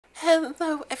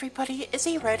Hello everybody, it's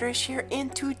awriterish here,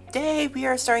 and today we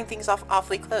are starting things off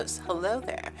awfully close. Hello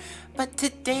there. But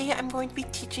today I'm going to be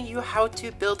teaching you how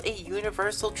to build a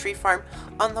universal tree farm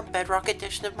on the Bedrock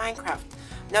edition of Minecraft.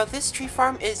 Now this tree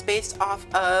farm is based off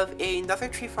of another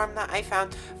tree farm that I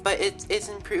found, but it is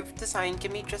improved design.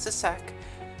 Give me just a sec.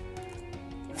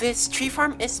 This tree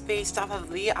farm is based off of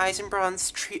the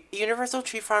Eisenbraun's universal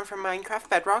tree farm from Minecraft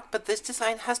Bedrock, but this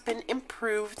design has been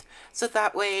improved so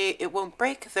that way it won't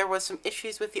break. There was some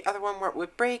issues with the other one where it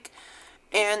would break,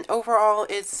 and overall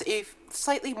it's a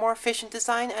slightly more efficient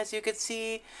design. As you can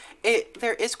see,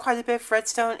 there is quite a bit of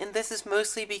redstone, and this is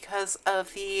mostly because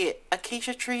of the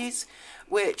acacia trees,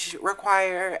 which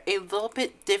require a little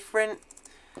bit different,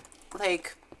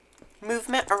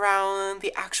 movement around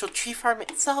the actual tree farm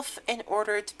itself in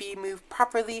order to be moved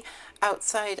properly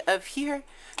outside of here.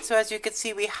 So as you can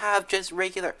see, we have just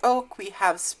regular oak, we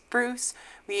have spruce,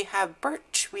 we have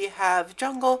birch, we have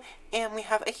jungle, and we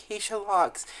have acacia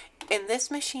logs. And this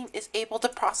machine is able to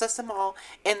process them all,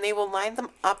 and they will line them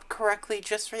up correctly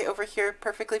just right over here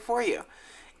perfectly for you.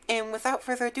 And without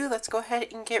further ado, let's go ahead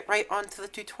and get right onto the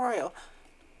tutorial.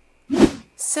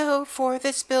 So for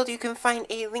this build, you can find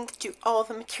a link to all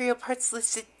the material parts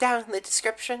listed down in the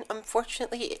description.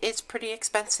 Unfortunately, it is pretty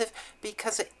expensive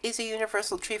because it is a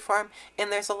universal tree farm,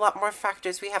 and there's a lot more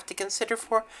factors we have to consider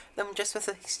for than just with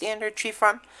a standard tree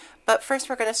farm. But first,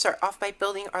 we're going to start off by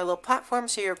building our little platform.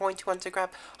 So you're going to want to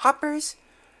grab hoppers,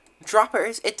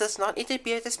 droppers. It does not need to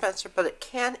be a dispenser, but it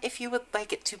can if you would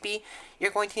like it to be.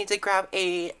 You're going to need to grab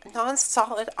a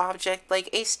non-solid object like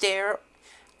a stair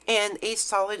and a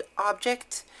solid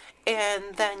object, and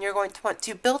then you're going to want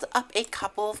to build up a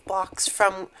couple of blocks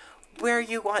from where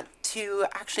you want to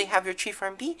actually have your tree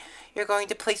farm be. You're going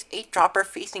to place a dropper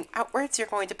facing outwards. You're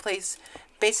going to place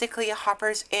basically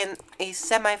hoppers in a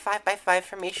semi 5x5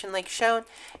 formation like shown,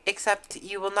 except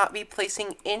you will not be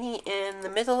placing any in the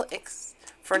middle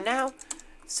for now.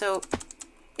 So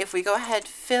if we go ahead,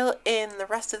 fill in the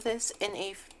rest of this in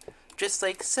a just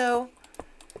like so.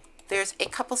 There's a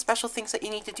couple special things that you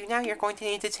need to do now. You're going to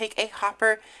need to take a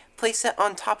hopper, place it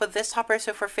on top of this hopper.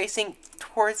 So if we're facing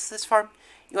towards this farm,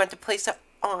 you want to place it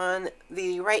on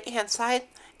the right hand side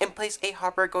and place a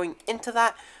hopper going into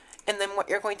that. And then what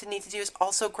you're going to need to do is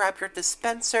also grab your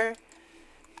dispenser,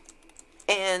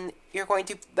 and you're going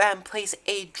to then place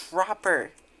a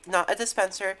dropper, not a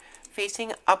dispenser,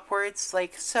 facing upwards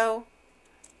like so.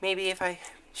 Maybe if I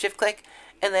shift click,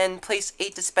 and then place a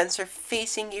dispenser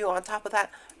facing you on top of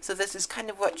that. So this is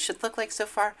kind of what it should look like so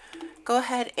far. Go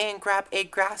ahead and grab a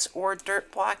grass or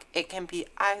dirt block. It can be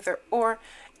either or.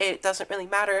 It doesn't really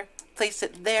matter. Place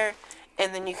it there,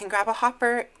 and then you can grab a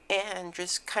hopper and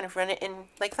just kind of run it in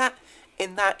like that.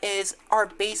 And that is our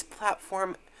base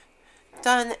platform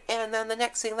done. And then the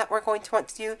next thing that we're going to want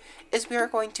to do is we are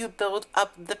going to build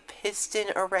up the piston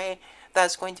array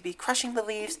that's going to be crushing the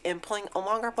leaves and pulling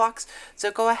along our blocks. So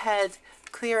go ahead,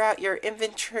 clear out your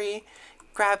inventory,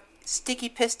 grab sticky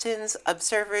pistons,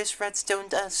 observers, redstone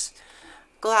dust,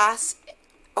 glass,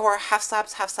 or half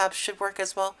slabs should work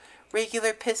as well,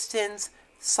 regular pistons,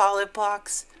 solid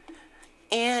blocks,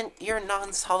 and your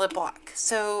non-solid block.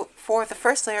 So for the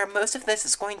first layer, most of this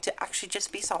is going to actually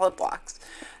just be solid blocks.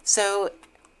 So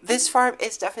this farm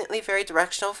is definitely very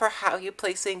directional for how you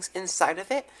place things inside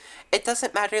of it. It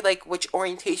doesn't matter like which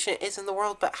orientation it is in the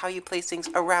world, but how you place things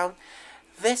around.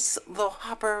 This little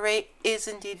hopper array is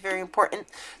indeed very important.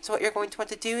 So what you're going to want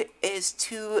to do is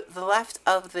to the left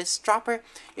of this dropper,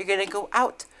 you're going to go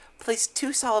out, place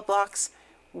 2 solid blocks,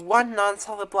 1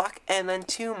 non-solid block, and then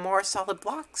 2 more solid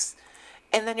blocks.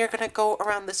 And then you're going to go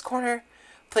around this corner,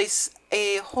 place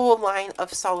a whole line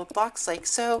of solid blocks like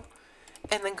so,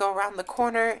 and then go around the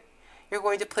corner. You're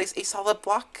going to place a solid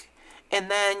block,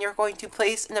 and then you're going to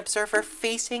place an observer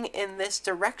facing in this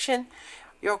direction.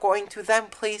 You're going to then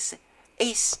place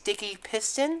a sticky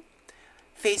piston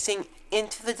facing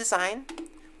into the design.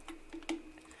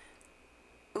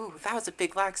 Ooh, that was a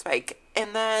big lag spike.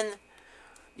 And then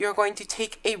you're going to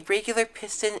take a regular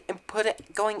piston and put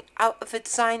it going out of the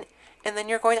design, and then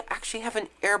you're going to actually have an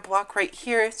air block right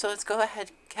here. So let's go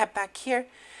ahead, head back here.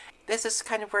 This is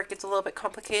kind of where it gets a little bit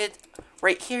complicated.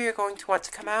 Right here, you're going to want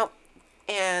to come out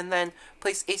and then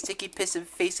place a sticky piston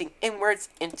facing inwards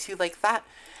into like that.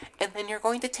 And then you're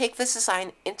going to take this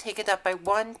design and take it up by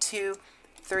 1, 2,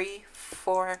 3,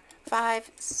 4,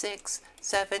 5, 6,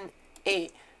 7,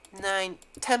 8, 9,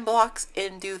 10 blocks,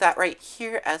 and do that right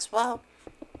here as well.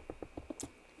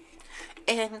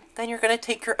 And then you're going to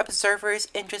take your observers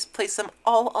and just place them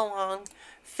all along,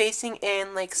 facing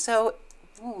in like so.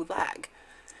 Ooh, lag.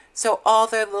 So all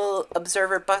their little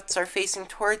observer butts are facing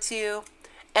towards you.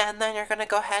 And then you're going to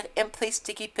go ahead and place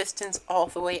sticky pistons all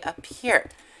the way up here.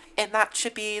 And that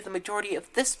should be the majority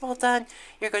of this wall done.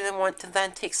 You're going to want to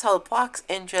then take solid blocks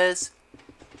and just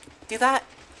do that.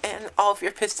 And all of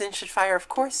your pistons should fire, of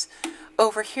course.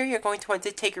 Over here, you're going to want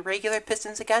to take your regular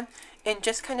pistons again and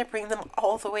just kind of bring them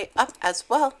all the way up as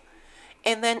well.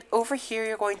 And then over here,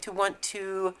 you're going to want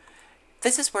to,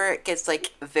 this is where it gets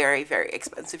like very, very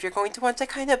expensive. You're going to want to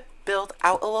kind of build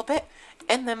out a little bit.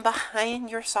 And then behind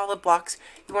your solid blocks,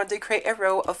 you want to create a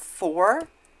row of 4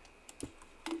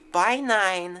 by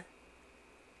 9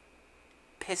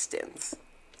 pistons.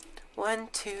 1,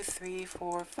 2, 3,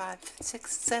 4, 5,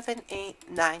 6, 7, 8,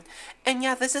 9. And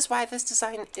yeah, this is why this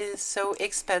design is so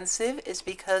expensive, is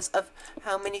because of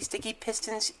how many sticky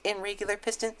pistons and regular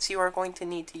pistons you are going to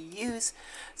need to use.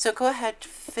 So go ahead,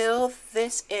 fill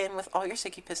this in with all your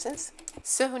sticky pistons.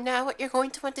 So now what you're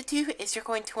going to want to do is you're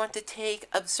going to want to take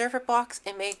observer blocks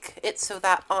and make it so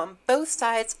that on both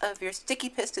sides of your sticky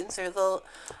pistons or little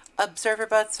observer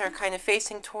butts are kind of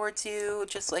facing towards you,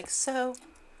 just like so.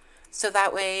 So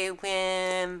that way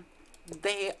when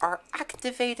they are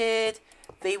activated,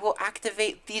 they will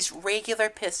activate these regular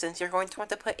pistons. You're going to want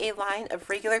to put a line of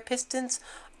regular pistons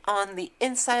on the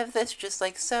inside of this, just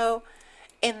like so.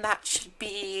 And that should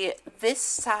be this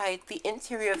side, the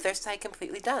interior of their side,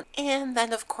 completely done. And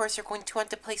then, of course, you're going to want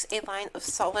to place a line of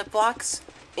solid blocks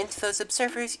into those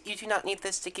observers. You do not need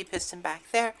the sticky piston back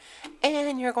there.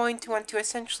 And you're going to want to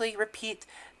essentially repeat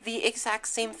the exact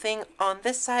same thing on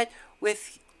this side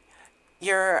with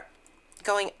you're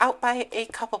going out by a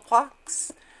couple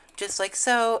blocks, just like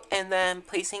so, and then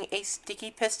placing a sticky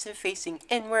piston facing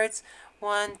inwards.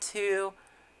 1, 2,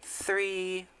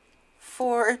 3,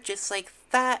 4, just like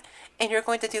that. And you're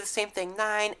going to do the same thing,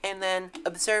 9, and then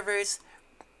observers,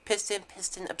 piston,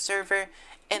 piston, observer,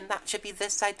 and that should be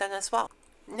this side done as well.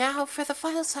 Now for the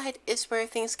final side is where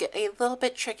things get a little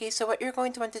bit tricky. So what you're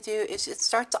going to want to do is it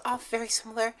starts off very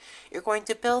similar. You're going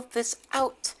to build this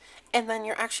out, and then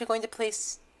you're actually going to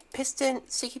place piston,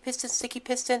 sticky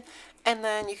piston, and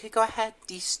then you could go ahead,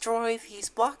 destroy these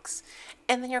blocks,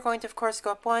 and then you're going to, of course,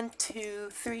 go up 1, 2,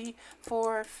 3,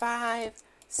 4, 5,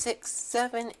 6,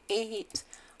 7, 8,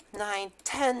 9,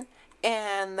 10,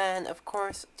 and then, of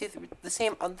course, do the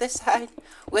same on this side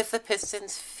with the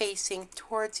pistons facing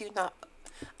towards you, not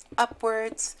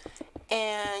upwards.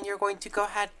 And you're going to go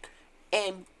ahead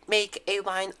and make a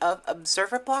line of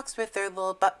observer blocks with their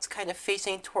little butts kind of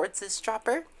facing towards this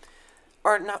dropper.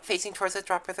 Or not facing towards the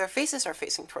dropper, their faces are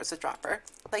facing towards the dropper,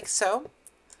 like so.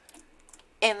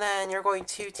 And then you're going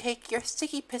to take your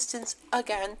sticky pistons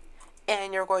again,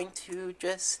 and you're going to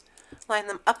just line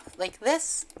them up like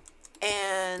this.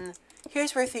 And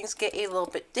here's where things get a little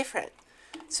bit different.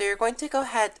 So you're going to go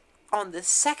ahead on the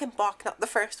second block, not the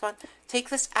first one, take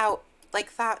this out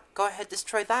like that, go ahead,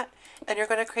 destroy that, and you're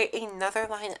going to create another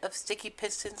line of sticky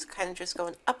pistons, kind of just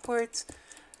going upwards,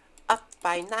 up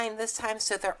by 9 this time,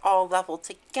 so they're all level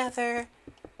together.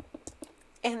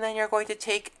 And then you're going to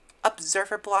take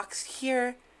observer blocks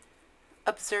here,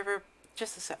 observer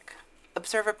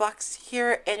blocks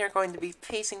here, and you're going to be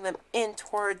facing them in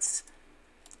towards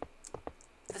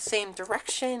the same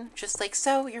direction, just like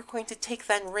so. You're going to take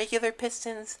then regular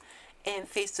pistons and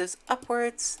face those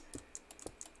upwards,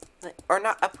 or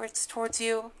not upwards, towards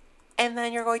you. And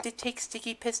then you're going to take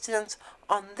sticky pistons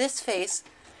on this face,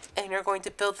 and you're going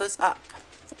to build those up.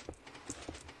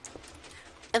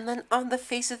 And then on the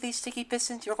face of these sticky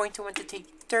pistons, you're going to want to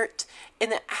take dirt,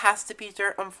 and it has to be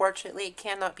dirt, unfortunately. It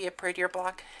cannot be a prettier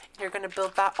block. And you're going to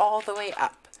build that all the way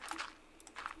up.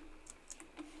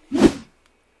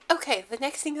 Okay, the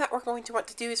next thing that we're going to want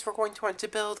to do is we're going to want to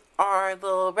build our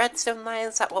little redstone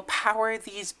lines that will power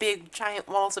these big giant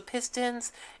walls of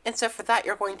pistons. And so for that,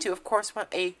 you're going to, of course,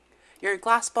 want your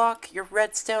glass block, your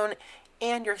redstone,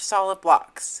 and your solid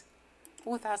blocks.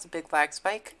 Ooh, that was a big lag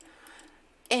spike.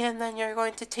 And then you're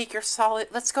going to take your solid,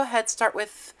 let's go ahead, start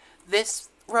with this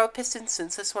row of pistons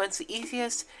since this one's the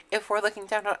easiest. If we're looking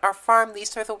down on our farm,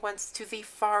 these are the ones to the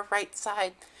far right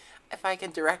side. If I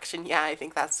can direction, yeah, I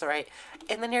think that's the right.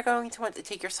 And then you're going to want to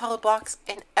take your solid blocks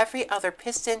and every other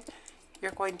piston.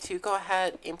 You're going to go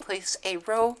ahead and place a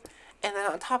row. And then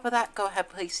on top of that, go ahead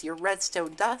and place your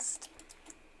redstone dust.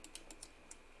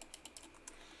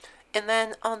 And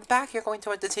then on the back, you're going to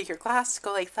want to take your glass,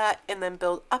 go like that, and then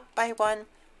build up by 1.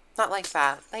 Not like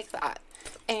that, like that.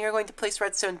 And you're going to place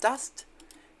redstone dust,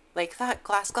 like that,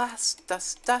 glass, glass,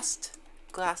 dust, dust,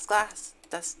 glass, glass,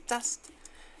 dust, dust,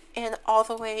 and all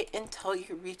the way until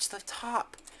you reach the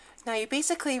top. Now you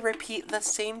basically repeat the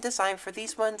same design for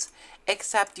these ones,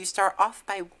 except you start off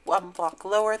by 1 block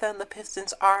lower than the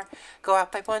pistons are, go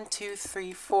up by 1, 2,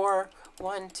 3, 4,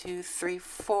 1, 2, 3,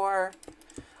 4.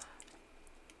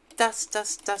 Dust,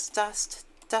 dust, dust, dust,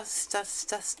 dust, dust,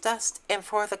 dust, dust. And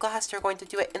for the glass, you're going to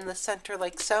do it in the center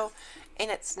like so. And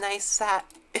it's nice that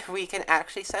we can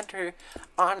actually center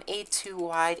on a 2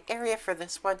 wide area for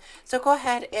this one. So go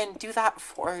ahead and do that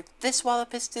for this wall of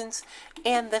pistons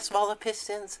and this wall of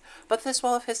pistons. But this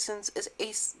wall of pistons is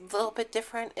a little bit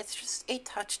different. It's just a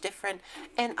touch different.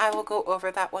 And I will go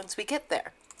over that once we get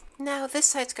there. Now this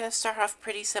side's going to start off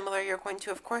pretty similar. You're going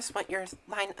to of course want your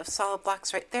line of solid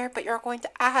blocks right there, but you're going to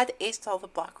add a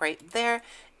solid block right there,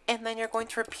 and then you're going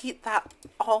to repeat that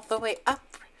all the way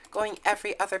up, going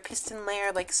every other piston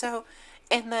layer like so.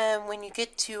 And then when you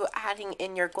get to adding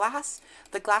in your glass,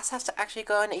 the glass has to actually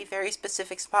go in a very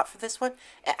specific spot for this one.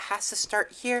 It has to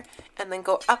start here and then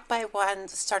go up by 1,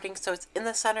 starting so it's in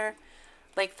the center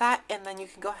like that, and then you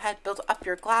can go ahead and build up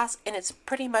your glass, and it's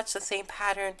pretty much the same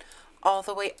pattern all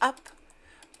the way up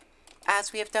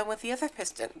as we have done with the other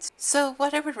pistons. So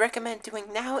what I would recommend doing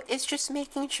now is just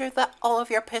making sure that all of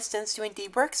your pistons do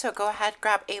indeed work. So go ahead,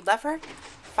 grab a lever,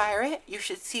 fire it. You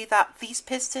should see that these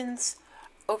pistons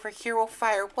over here will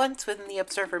fire once when the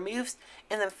observer moves,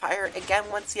 and then fire again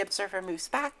once the observer moves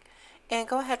back. And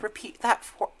go ahead, repeat that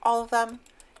for all of them,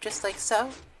 just like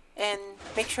so, and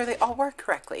make sure they all work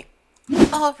correctly.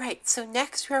 Alright, so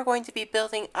next we are going to be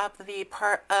building up the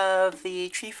part of the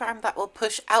tree farm that will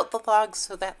push out the logs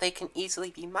so that they can easily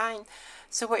be mined.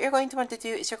 So what you're going to want to do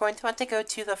is you're going to want to go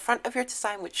to the front of your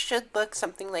design, which should look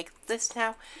something like this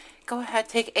now. Go ahead,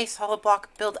 take a solid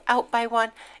block, build out by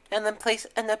 1, and then place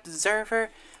an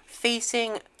observer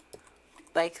facing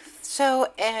like so,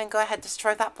 and go ahead,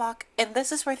 destroy that block. And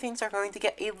this is where things are going to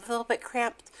get a little bit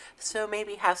cramped, so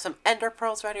maybe have some ender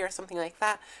pearls ready or something like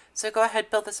that. So go ahead,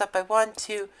 build this up by 1,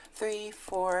 2, 3,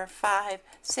 4, 5,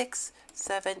 6,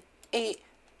 7, 8,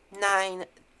 9,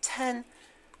 10,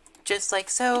 just like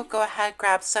so. Go ahead,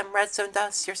 grab some redstone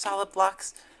dust, your solid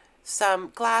blocks,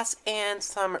 some glass, and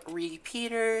some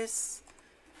repeaters.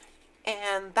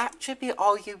 And that should be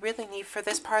all you really need for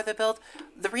this part of the build.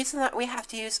 The reason that we have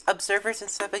to use observers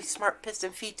instead of a smart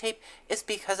piston feed tape is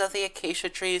because of the acacia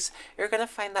trees. You're going to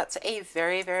find that's a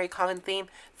very, very common theme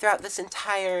throughout this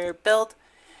entire build.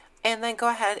 And then go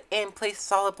ahead and place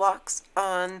solid blocks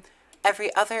on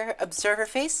every other observer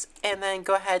face, and then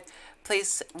go ahead,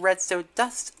 place redstone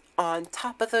dust on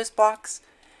top of those blocks.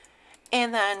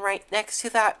 And then right next to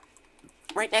that,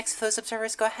 right next to those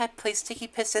observers, go ahead, place sticky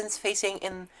pistons facing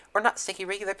in, or not sticky,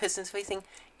 regular pistons facing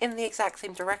in the exact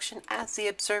same direction as the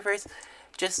observers,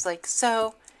 just like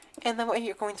so. And then what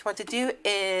you're going to want to do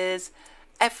is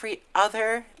every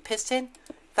other piston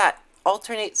that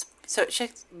alternates, so it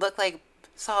should look like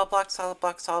solid block, solid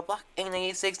block, solid block, and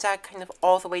a zigzag kind of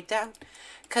all the way down.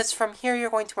 Because from here you're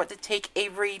going to want to take a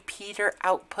repeater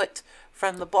output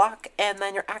from the block, and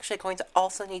then you're actually going to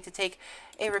also need to take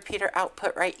a repeater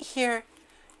output right here,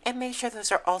 and make sure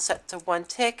those are all set to 1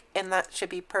 tick, and that should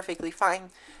be perfectly fine,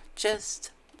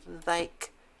 just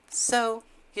like so.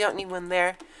 You don't need one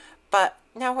there. But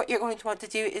now what you're going to want to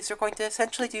do is you're going to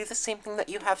essentially do the same thing that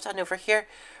you have done over here,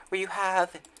 where you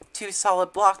have 2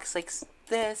 solid blocks like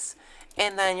this,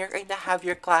 and then you're going to have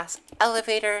your glass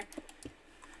elevator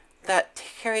that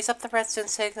carries up the redstone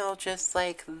signal just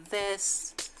like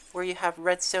this, where you have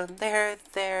redstone there,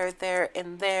 there, there,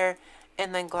 and there,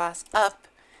 and then glass up.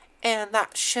 And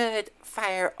that should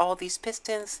fire all these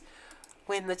pistons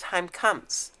when the time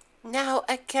comes. Now,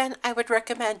 again, I would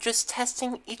recommend just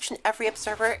testing each and every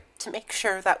observer to make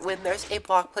sure that when there's a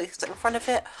block placed in front of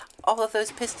it, all of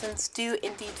those pistons do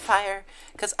indeed fire,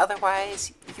 because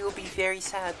otherwise you will be very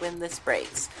sad when this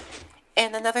breaks.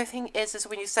 And another thing is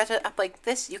when you set it up like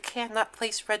this, you cannot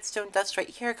place redstone dust right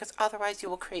here, because otherwise you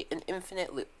will create an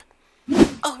infinite loop.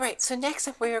 Alright, so next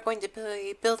up we are going to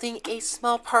be building a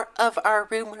small part of our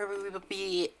room where we will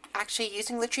be actually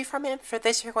using the tree farm in. For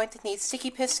this you're going to need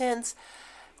sticky pistons,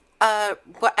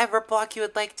 whatever block you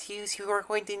would like to use. You are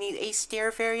going to need a stair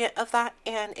variant of that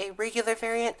and a regular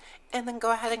variant, and then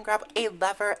go ahead and grab a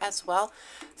lever as well.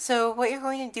 So what you're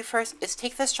going to do first is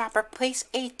take this dropper, place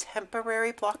a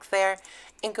temporary block there,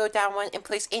 and go down 1 and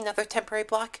place another temporary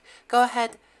block. Go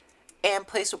ahead and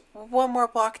place 1 more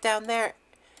block down there,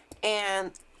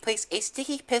 and place a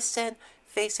sticky piston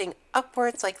facing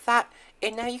upwards like that.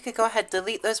 And now you could go ahead and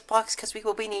delete those blocks because we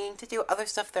will be needing to do other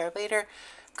stuff there later.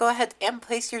 Go ahead and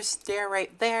place your stair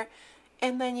right there,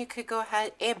 and then you could go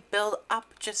ahead and build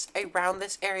up just around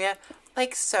this area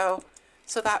like so.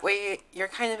 So that way you're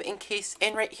kind of encased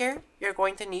in right here. You're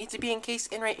going to need to be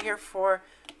encased in right here for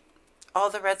all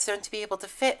the redstone to be able to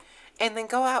fit. And then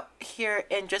go out here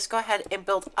and just go ahead and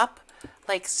build up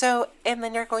like so, and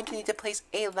then you're going to need to place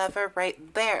a lever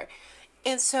right there.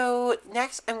 And so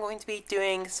next I'm going to be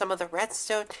doing some of the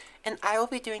redstone, and I will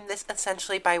be doing this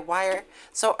essentially by wire.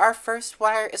 So our first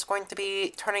wire is going to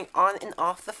be turning on and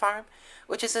off the farm,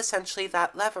 which is essentially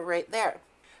that lever right there.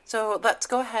 So let's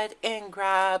go ahead and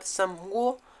grab some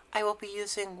wool. I will be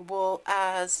using wool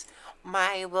as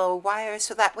my little wire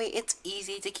so that way it's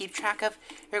easy to keep track of.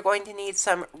 You're going to need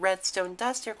some redstone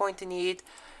dust, you're going to need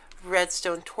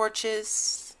redstone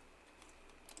torches,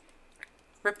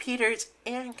 repeaters,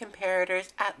 and comparators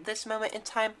at this moment in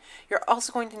time. You're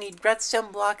also going to need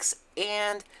redstone blocks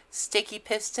and sticky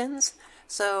pistons.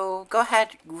 So go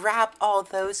ahead, grab all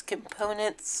those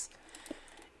components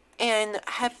and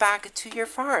head back to your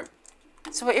farm.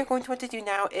 So what you're going to want to do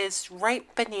now is right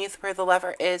beneath where the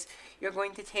lever is, you're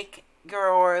going to take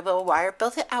your little wire,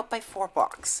 build it out by 4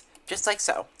 blocks, just like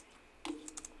so,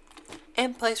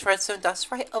 and place redstone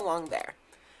dust right along there.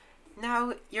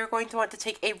 Now you're going to want to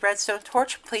take a redstone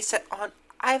torch, place it on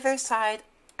either side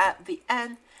at the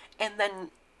end, and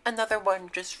then another one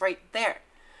just right there.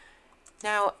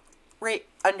 Now right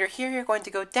under here you're going to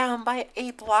go down by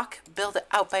a block, build it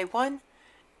out by 1,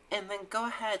 and then go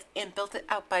ahead and build it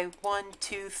out by 1,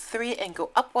 2, 3, and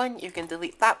go up 1. You can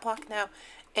delete that block now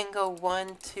and go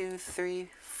 1, 2, 3,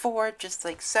 4, just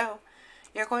like so.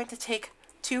 You're going to take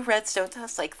 2 redstone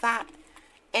dust like that,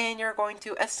 and you're going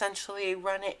to essentially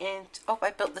run it into, oh,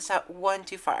 I built this out 1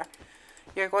 too far.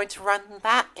 You're going to run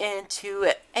that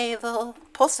into a little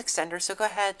pulse extender. So go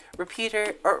ahead,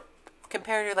 repeater or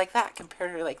comparator like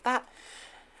that,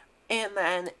 and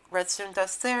then redstone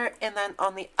dust there. And then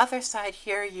on the other side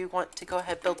here, you want to go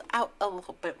ahead, build out a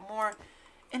little bit more,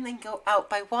 and then go out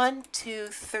by 1, 2,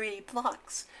 3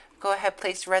 blocks. Go ahead,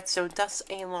 place redstone dust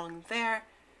along there,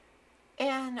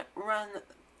 and run.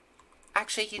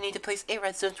 Actually, you need to place a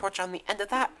redstone torch on the end of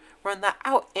that. Run that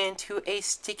out into a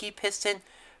sticky piston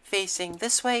facing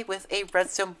this way with a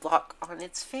redstone block on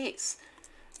its face.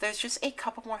 There's just a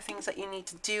couple more things that you need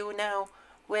to do now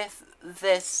with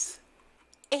this.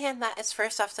 And that is,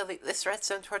 first off, delete this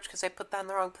redstone torch because I put that in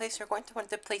the wrong place. You're going to want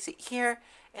to place it here,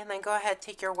 and then go ahead,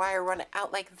 take your wire, run it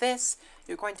out like this.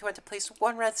 You're going to want to place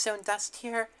 1 redstone dust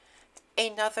here,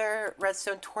 another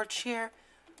redstone torch here,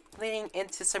 leading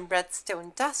into some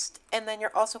redstone dust, and then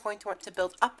you're also going to want to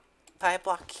build up by a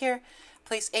block here,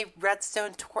 place a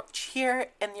redstone torch here,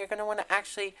 and you're going to want to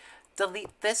actually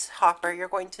delete this hopper. You're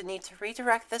going to need to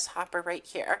redirect this hopper right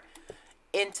here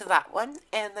into that one,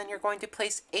 and then you're going to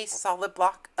place a solid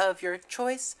block of your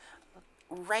choice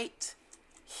right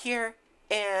here,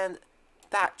 and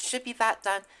that should be that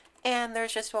done. And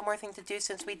there's just one more thing to do.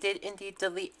 Since we did indeed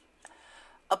delete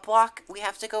a block, we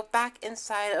have to go back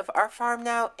inside of our farm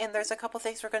now, and there's a couple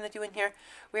things we're going to do in here.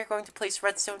 We're going to place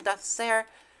redstone dust there,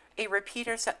 a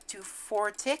repeater set to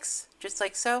 4 ticks, just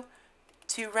like so,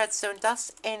 2 redstone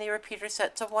dust, and a repeater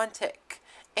set to 1 tick.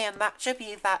 And that should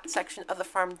be that section of the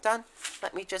farm done.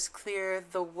 Let me just clear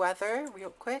the weather real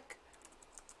quick.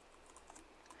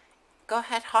 Go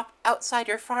ahead, hop outside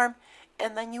your farm,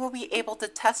 and then you will be able to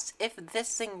test if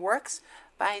this thing works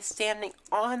by standing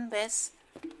on this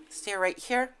stair right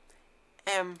here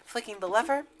and flicking the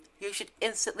lever. You should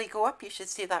instantly go up. You should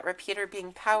see that repeater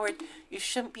being powered. You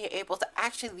shouldn't be able to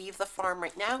actually leave the farm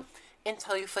right now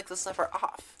until you flick this lever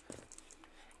off.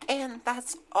 And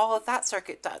that's all of that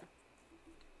circuit done.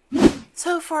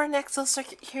 So for our next little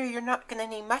circuit here, you're not going to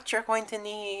need much. You're going to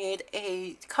need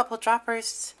a couple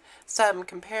droppers, some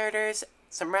comparators,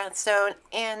 some redstone,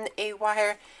 and a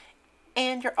wire.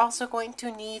 And you're also going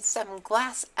to need some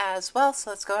glass as well. So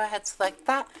let's go ahead and select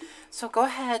that. So go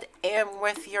ahead and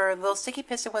with your little sticky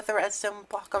piston with a redstone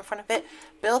block in front of it,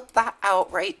 build that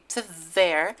out right to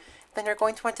there. Then you're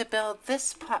going to want to build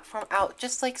this platform out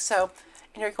just like so.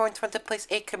 And you're going to want to place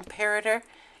a comparator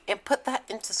and put that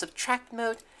into subtract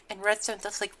mode and redstone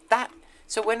just like that.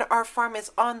 So when our farm is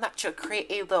on, that should create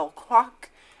a little clock.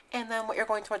 And then what you're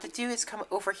going to want to do is come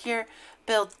over here,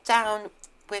 build down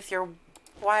with your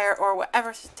wire or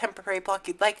whatever temporary block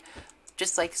you'd like,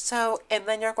 just like so. And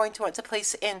then you're going to want to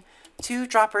place in 2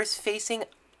 droppers facing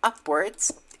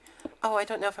upwards. Oh, I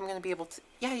don't know if I'm going to be able to.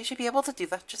 Yeah, you should be able to do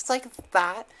that just like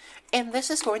that. And this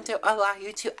is going to allow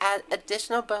you to add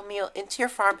additional bone meal into your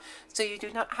farm so you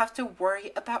do not have to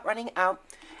worry about running out.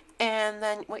 And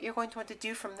then what you're going to want to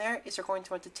do from there is you're going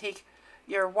to want to take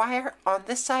your wire on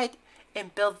this side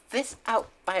and build this out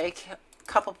by a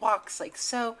couple blocks like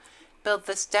so. Build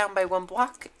this down by 1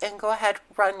 block and go ahead,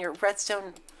 run your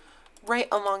redstone right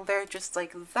along there just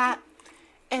like that.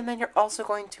 And then you're also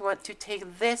going to want to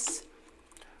take this,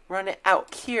 run it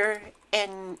out here,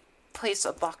 and place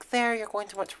a block there. You're going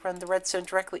to want to run the redstone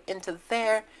directly into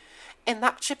there, and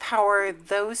that should power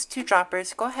those 2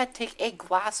 droppers. Go ahead, take a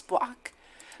glass block,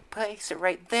 place it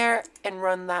right there and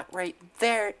run that right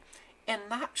there. And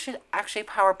that should actually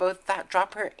power both that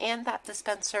dropper and that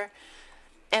dispenser.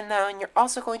 And then you're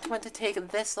also going to want to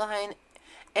take this line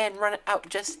and run it out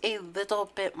just a little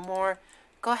bit more.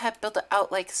 Go ahead, build it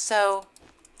out like so.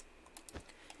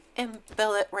 And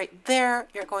build it right there.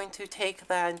 You're going to take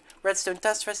then redstone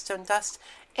dust,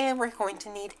 and we're going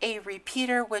to need a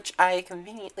repeater, which I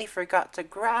conveniently forgot to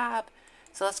grab.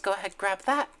 So let's go ahead, grab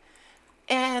that,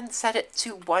 and set it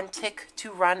to 1 tick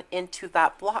to run into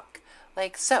that block,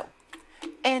 like so.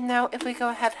 And now if we go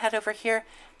ahead, head over here,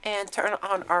 and turn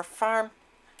on our farm,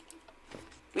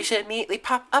 we should immediately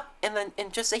pop up, and then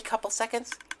in just a couple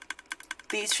seconds,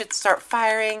 these should start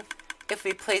firing. If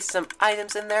we place some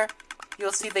items in there,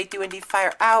 you'll see they do indeed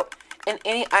fire out, and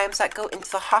any items that go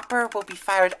into the hopper will be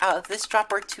fired out of this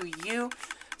dropper to you.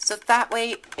 So that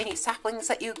way, any saplings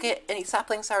that you get, any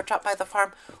saplings that are dropped by the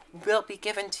farm will be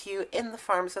given to you in the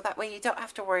farm. So that way you don't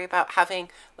have to worry about having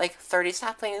like 30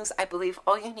 saplings. I believe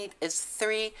all you need is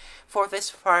 3 for this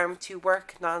farm to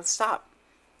work non-stop.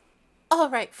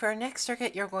 Alright, for our next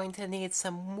circuit, you're going to need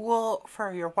some wool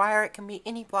for your wire. It can be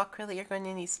any block really. You're going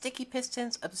to need sticky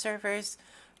pistons, observers,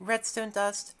 redstone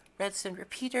dust, redstone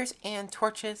repeaters, and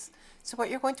torches. So what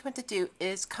you're going to want to do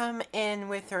is come in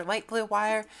with your light blue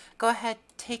wire. Go ahead,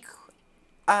 take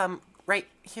right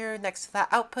here next to that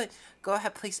output, go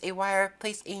ahead, place a wire,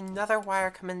 place another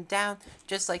wire coming down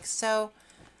just like so.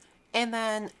 And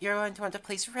then you're going to want to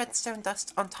place redstone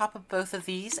dust on top of both of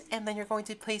these, and then you're going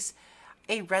to place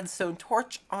a redstone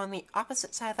torch on the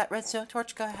opposite side of that redstone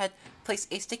torch. Go ahead, place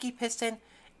a sticky piston,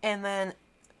 and then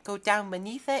go down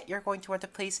beneath it. You're going to want to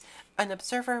place an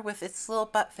observer with its little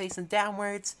butt facing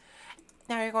downwards.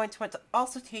 Now you're going to want to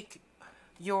also take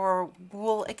your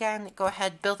wool again. Go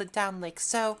ahead, build it down like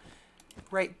so,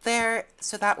 right there.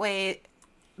 So that way,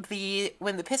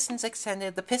 when the piston's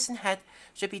extended, the piston head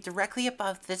should be directly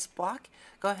above this block.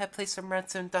 Go ahead, place some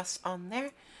redstone dust on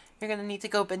there. You're going to need to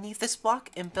go beneath this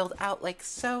block and build out like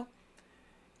so.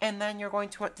 And then you're going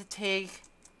to want to take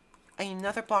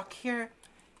another block here,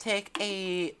 take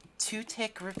a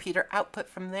 2-tick repeater output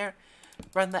from there,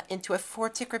 run that into a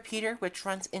 4-tick repeater, which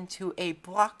runs into a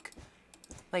block,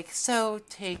 like so.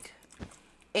 Take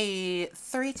a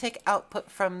 3-tick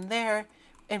output from there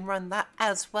and run that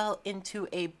as well into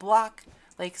a block,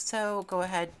 like so. Go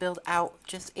ahead, build out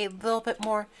just a little bit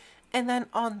more. And then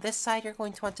on this side, you're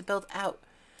going to want to build out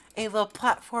a little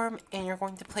platform, and you're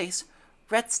going to place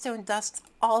redstone dust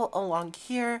all along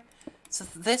here. So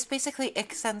this basically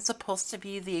extends the pulse to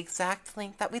be the exact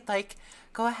length that we'd like.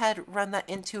 Go ahead, run that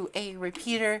into a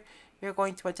repeater. You're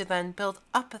going to want to then build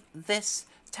up this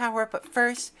tower, but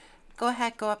first, go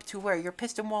ahead, go up to where your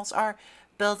piston walls are,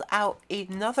 build out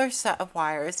another set of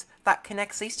wires that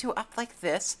connects these two up like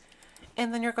this,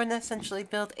 and then you're going to essentially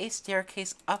build a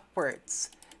staircase upwards.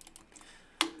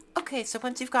 Okay, so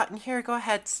once you've gotten here, go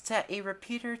ahead, set a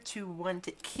repeater to 1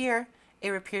 tick here, a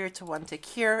repeater to 1 tick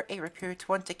here, a repeater to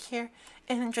 1 tick here,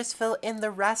 and then just fill in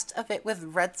the rest of it with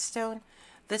redstone.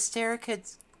 The stair could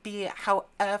be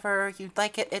however you'd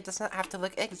like it. It does not have to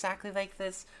look exactly like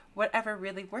this, whatever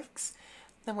really works.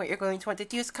 Then what you're going to want to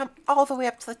do is come all the way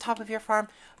up to the top of your farm,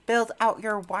 build out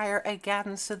your wire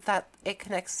again so that it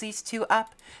connects these two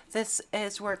up. This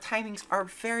is where timings are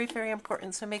very, very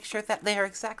important, so make sure that they are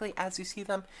exactly as you see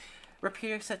them.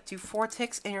 Repeater set to 4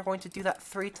 ticks, and you're going to do that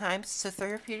 3 times. So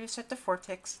 3 repeaters set to 4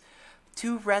 ticks,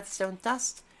 2 redstone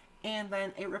dust, and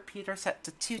then a repeater set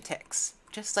to 2 ticks,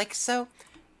 just like so.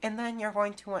 And then you're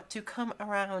going to want to come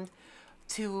around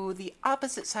to the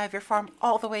opposite side of your farm,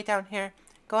 all the way down here.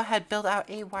 Go ahead, build out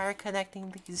a wire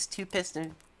connecting these 2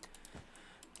 piston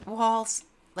walls,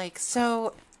 like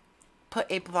so. Put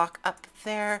a block up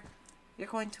there. You're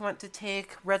going to want to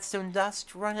take redstone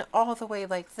dust, run it all the way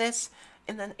like this,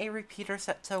 and then a repeater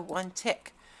set to 1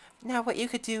 tick. Now what you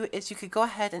could do is you could go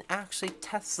ahead and actually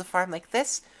test the farm like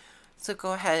this. So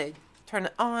go ahead, turn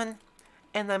it on,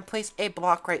 and then place a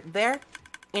block right there.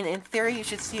 And in theory, you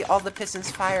should see all the pistons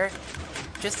fire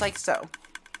just like so.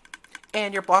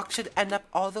 And your block should end up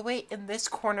all the way in this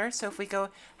corner. So if we go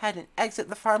ahead and exit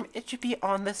the farm, it should be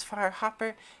on this fire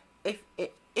hopper. If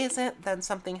it isn't, then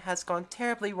something has gone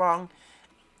terribly wrong,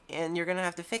 and you're going to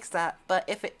have to fix that. But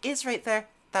if it is right there,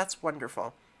 that's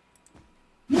wonderful.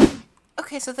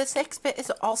 Okay, so this next bit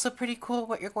is also pretty cool.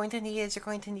 What you're going to need is you're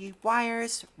going to need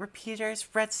wires, repeaters,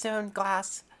 redstone,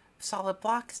 glass, solid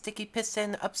block, sticky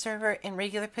piston, observer, and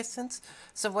regular pistons.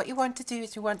 So what you want to do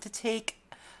is you want to take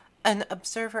an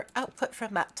observer output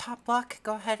from that top block.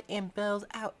 Go ahead and build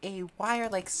out a wire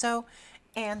like so.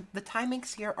 And the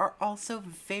timings here are also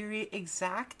very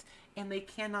exact, and they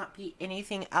cannot be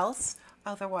anything else.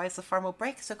 otherwise the farm will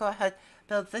break. So go ahead,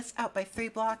 build this out by 3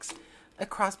 blocks,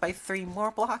 across by 3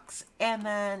 more blocks, and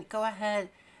then go ahead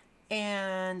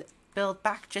and build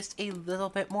back just a little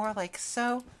bit more like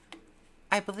so.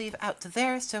 I believe out to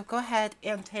there. So go ahead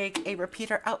and take a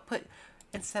repeater output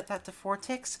and set that to 4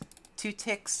 ticks. 2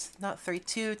 ticks, not 3,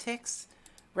 2 ticks.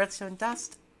 Redstone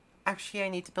dust. Actually, I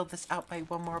need to build this out by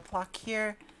 1 more block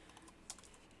here.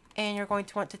 And you're going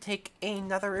to want to take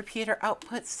another repeater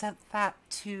output, set that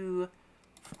to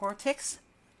 4 ticks.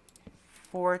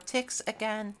 4 ticks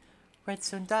again.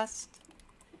 Redstone dust.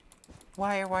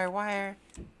 Wire, wire, wire.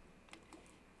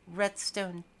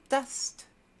 Redstone dust.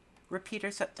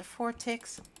 Repeater set to 4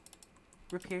 ticks.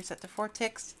 Repeater set to 4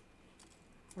 ticks.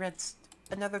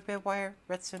 Another bit of wire.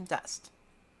 Redstone dust.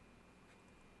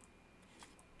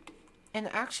 And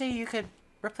actually you could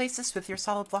replace this with your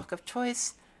solid block of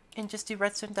choice and just do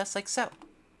redstone dust like so.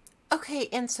 Okay,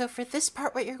 and so for this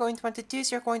part what you're going to want to do is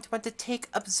you're going to want to take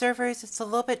observers. It's a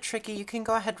little bit tricky. You can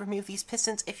go ahead and remove these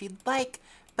pistons if you'd like,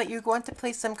 but you're going to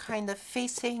place them kind of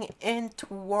facing in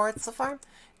towards the farm,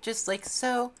 just like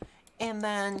so. And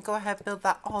then go ahead and build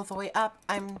that all the way up.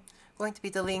 I'm going to be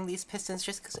deleting these pistons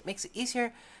just because it makes it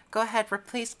easier. Go ahead,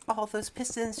 replace all those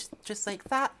pistons just like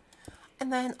that.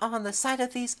 And then on the side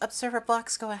of these observer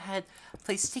blocks, go ahead,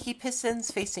 place sticky pistons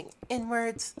facing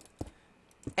inwards.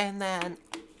 And then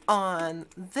on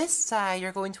this side,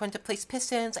 you're going to want to place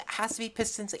pistons. It has to be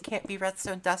pistons. It can't be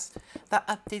redstone dust. That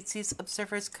updates these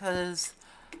observers because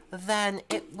then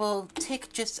it will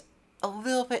tick just a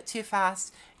little bit too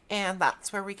fast. And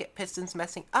that's where we get pistons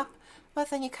messing up. But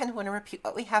then you kind of want to repeat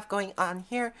what we have going on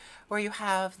here, where you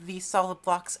have the solid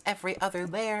blocks every other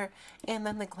layer, and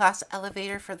then the glass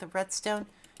elevator for the redstone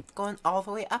going all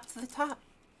the way up to the top.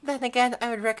 Then again, I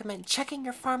would recommend checking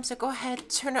your farm, so go ahead,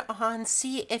 turn it on,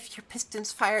 see if your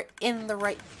pistons fire in the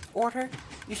right order.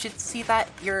 You should see that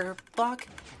your block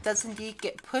does indeed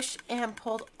get pushed and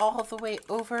pulled all the way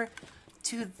over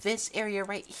to this area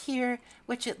right here,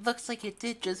 which it looks like it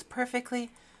did just perfectly.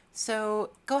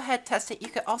 So go ahead, test it. You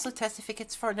could also test if it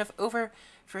gets far enough over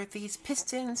for these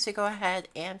pistons to go ahead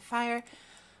and fire.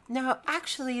 Now,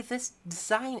 actually, this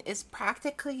design is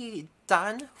practically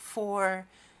done for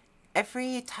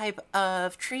every type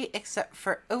of tree except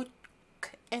for oak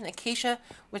and acacia,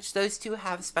 which those two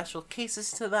have special cases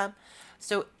to them.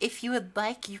 So if you would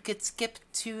like, you could skip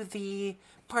to the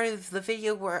part of the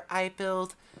video where I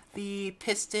build the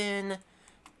piston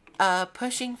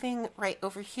pushing thing right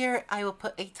over here. I will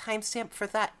put a timestamp for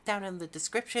that down in the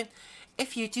description.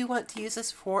 If you do want to use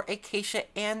this for acacia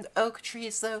and oak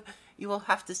trees though, you will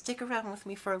have to stick around with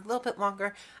me for a little bit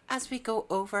longer as we go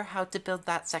over how to build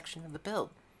that section of the build.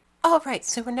 Alright,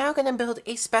 so we're now going to build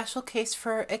a special case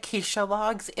for acacia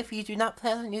logs. If you do not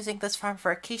plan on using this farm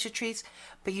for acacia trees,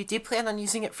 but you do plan on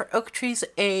using it for oak trees,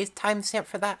 a timestamp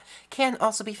for that can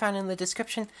also be found in the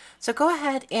description. So go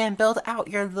ahead and build out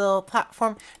your little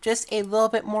platform just a little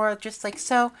bit more, just like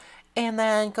so. And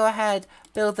then go ahead,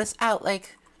 build this out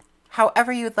like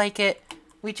however you'd like it.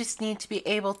 We just need to be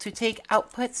able to take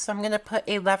outputs. So I'm going to put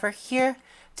a lever here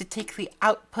to take the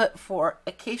output for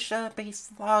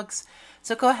acacia-based logs.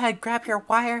 So go ahead, grab your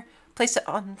wire, place it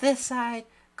on this side,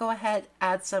 go ahead,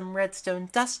 add some redstone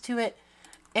dust to it,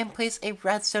 and place a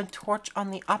redstone torch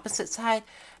on the opposite side.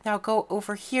 Now go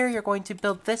over here, you're going to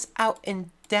build this out and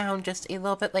down just a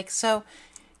little bit like so,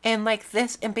 and like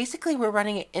this, and basically we're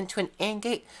running it into an AND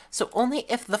gate, so only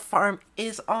if the farm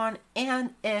is on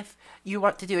and if you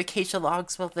want to do acacia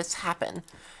logs will this happen.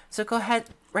 So go ahead,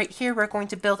 right here we're going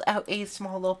to build out a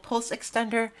small little pulse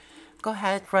extender. Go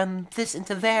ahead, run this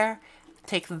into there,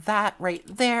 take that right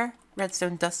there,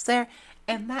 redstone dust there,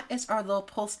 and that is our little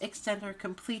pulse extender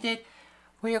completed.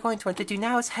 What you're going to want to do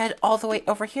now is head all the way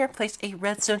over here, place a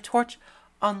redstone torch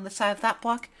on the side of that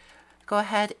block. Go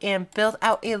ahead and build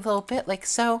out a little bit like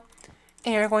so,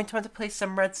 and you're going to want to place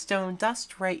some redstone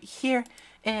dust right here,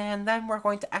 and then we're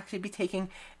going to actually be taking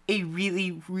a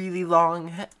really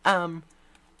long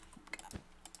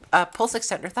pulse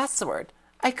extender, that's the word.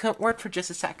 I couldn't word for just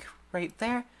a sec right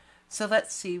there. So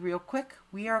let's see real quick.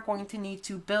 We are going to need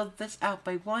to build this out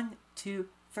by 1, 2,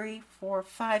 3, 4,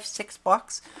 5, 6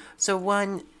 blocks. So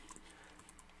 1,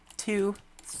 2,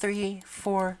 3,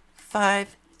 4,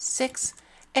 5, 6.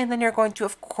 And then you're going to,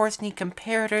 of course, need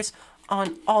comparators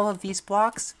on all of these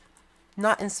blocks.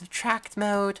 Not in subtract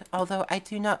mode, although I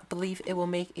do not believe it will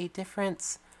make a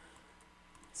difference.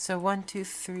 So 1, 2,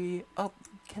 3. Oh,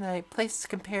 can I place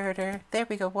the comparator? There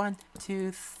we go. 1,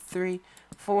 2, 3,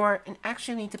 4. And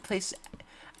actually need to place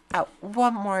out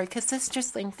one more because this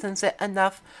just lengthens it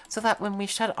enough so that when we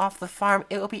shut off the farm,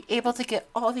 it will be able to get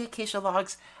all the acacia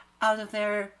logs out of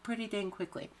there pretty dang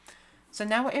quickly. So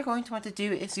now what you're going to want to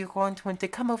do is you're going to want to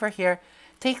come over here,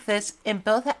 take this and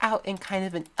build it out in kind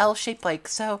of an L shape like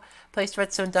so. Place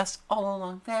redstone dust all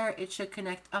along there. It should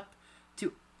connect up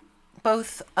to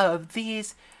both of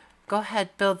these. Go ahead,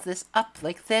 build this up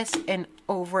like this and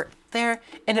over there.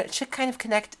 And it should kind of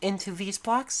connect into these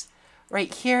blocks.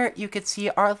 Right here, you could see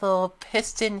our little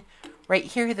piston right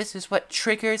here. This is what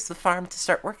triggers the farm to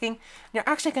start working. And you're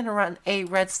actually going to run a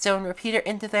redstone repeater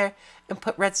into there and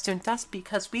put redstone dust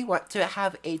because we want to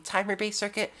have a timer-based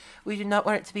circuit. We do not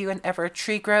want it to be whenever a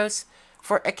tree grows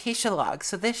for acacia logs.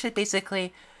 So this should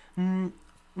basically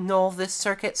null this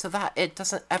circuit so that it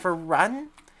doesn't ever run.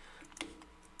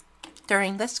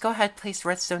 During this, go ahead, place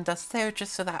redstone dust there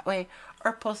just so that way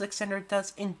our pulse extender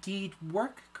does indeed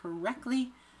work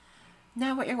correctly.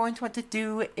 Now what you're going to want to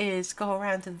do is go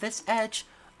around to this edge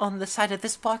on the side of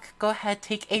this block. Go ahead,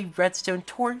 take a redstone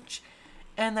torch,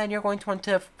 and then you're going to want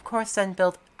to, of course, then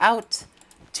build out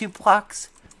 2 blocks.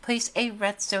 Place a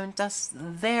redstone dust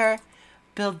there.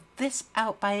 Build this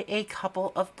out by a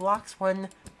couple of blocks, 1,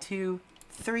 2,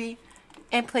 3,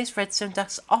 and place redstone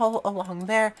dust all along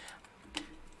there.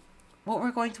 What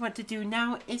we're going to want to do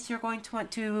now is you're going to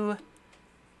want to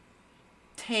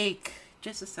take,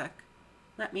 just a sec,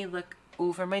 let me look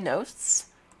over my notes.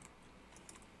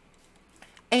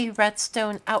 A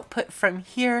redstone output from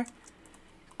here.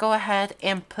 Go ahead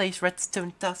and place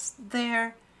redstone dust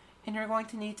there. And you're going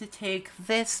to need to take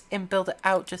this and build it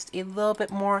out just a little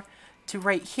bit more to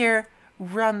right here.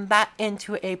 Run that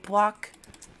into a block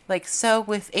like so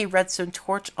with a redstone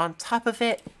torch on top of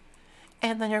it.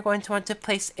 And then you're going to want to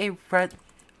place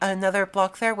another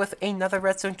block there with another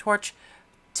redstone torch,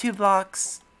 2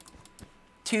 blocks,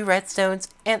 2 redstones,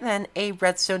 and then a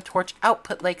redstone torch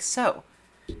output like so.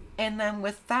 And then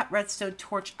with that redstone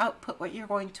torch output, what you're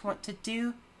going to want to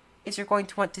do is you're going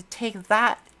to want to take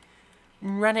that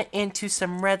and run it into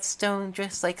some redstone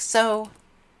just like so.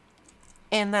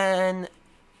 And then,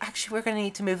 actually we're going to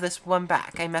need to move this one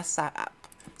back. I messed that up.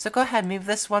 So go ahead, move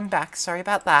this one back. Sorry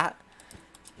about that.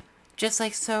 Just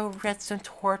like so, redstone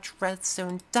torch,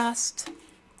 redstone dust,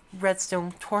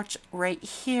 redstone torch right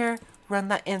here. Run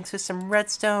that into some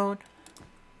redstone.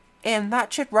 And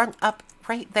that should run up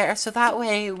right there. So that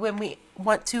way, when we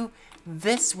want to,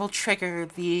 this will trigger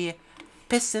the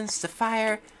pistons to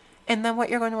fire. And then what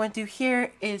you're going to want to do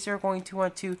here is you're going to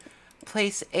want to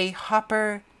place a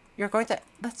hopper. You're going to,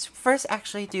 let's first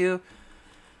actually do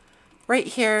right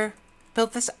here,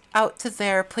 build this out to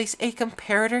there, place a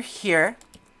comparator here.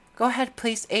 Go ahead,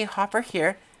 place a hopper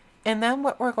here. And then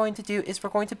what we're going to do is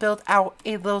we're going to build out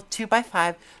a little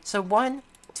 2x5. So 1,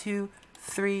 2,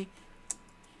 3,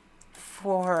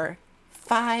 4,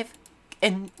 5.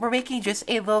 And we're making just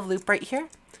a little loop right here.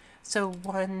 So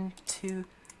 1, 2,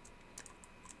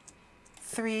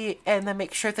 3. And then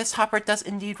make sure this hopper does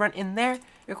indeed run in there.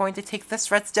 You're going to take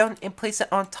this redstone and place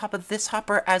it on top of this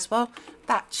hopper as well.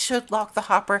 That should lock the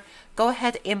hopper. Go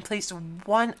ahead and place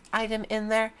 1 item in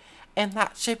there. And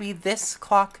that should be this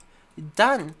clock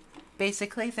done.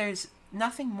 Basically, there's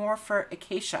nothing more for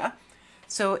Acacia.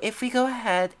 So if we go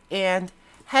ahead and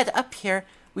head up here,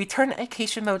 we turn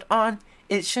Acacia mode on.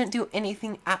 It shouldn't do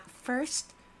anything at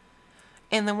first.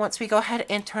 And then once we go ahead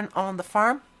and turn on the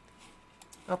farm,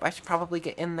 oh, I should probably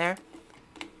get in there.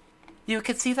 You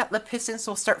can see that the pistons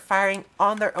will start firing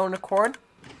on their own accord.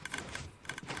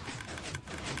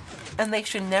 And they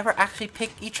should never actually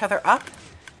pick each other up.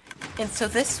 And so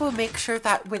this will make sure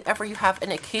that whenever you have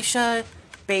an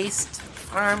acacia-based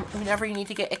farm, whenever you need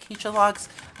to get acacia logs,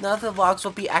 none of the logs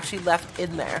will be actually left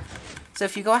in there. So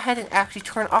if you go ahead and actually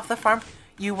turn off the farm,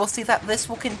 you will see that this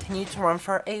will continue to run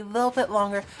for a little bit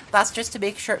longer. That's just to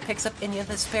make sure it picks up any of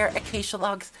the spare acacia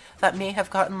logs that may have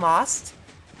gotten lost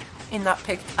and not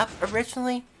picked up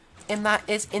originally. And that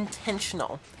is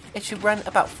intentional. It should run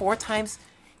about 4 times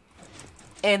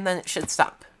and then it should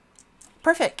stop.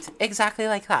 Perfect. Exactly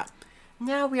like that.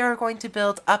 Now we are going to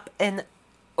build up an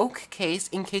oak case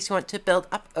in case you want to build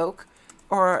up oak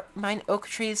or mine oak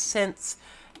trees, since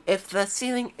if the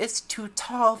ceiling is too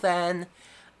tall, then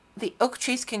the oak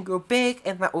trees can grow big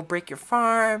and that will break your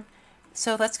farm.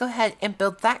 So let's go ahead and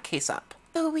build that case up.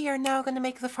 So we are now going to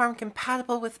make the farm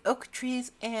compatible with oak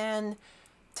trees, and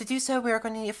to do so we are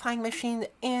going to need a flying machine,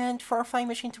 and for a flying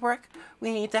machine to work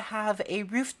we need to have a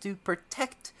roof to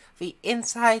protect the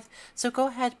inside. So go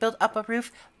ahead, build up a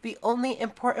roof. The only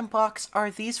important blocks are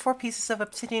these 4 pieces of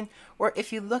obsidian, or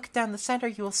if you look down the center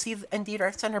you will see indeed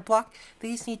our center block.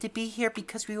 These need to be here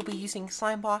because we will be using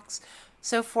slime blocks.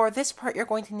 So for this part you're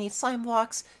going to need slime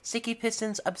blocks, sticky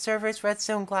pistons, observers,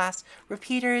 redstone glass,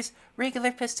 repeaters,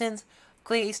 regular pistons,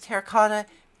 glazed terracotta,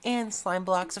 and slime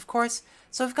blocks, of course.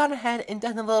 So we've gone ahead and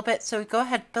done a little bit. So go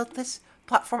ahead, build this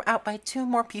platform out by 2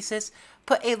 more pieces,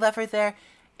 put a lever there,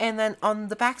 and then on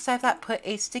the back side of that, put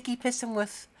a sticky piston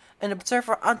with an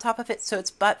observer on top of it so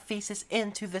its butt faces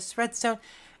into this redstone,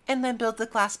 and then build the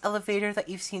glass elevator that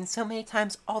you've seen so many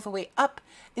times all the way up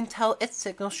until its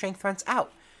signal strength runs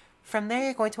out. From there,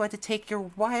 you're going to want to take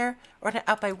your wire, run it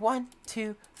out by 1,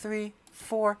 2, 3,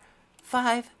 4,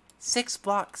 5, 6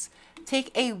 blocks.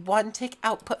 Take a 1-tick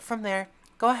output from there.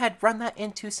 Go ahead, run that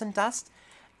into some dust,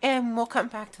 and we'll come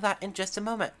back to that in just a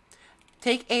moment.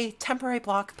 Take a temporary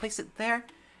block, place it there,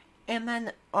 and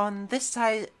then on this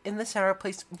side, in the center,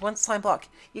 place 1 slime block.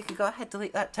 You can go ahead,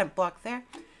 delete that temp block there,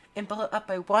 and build it up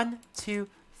by 1, 2,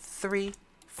 3,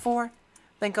 4.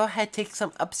 Then go ahead, take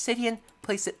some obsidian,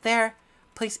 place it there,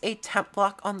 place a temp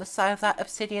block on the side of that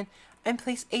obsidian, and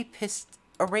place a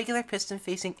regular piston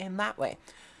facing in that way.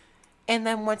 And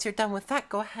then once you're done with that,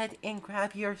 go ahead and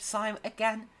grab your slime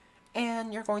again,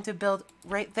 and you're going to build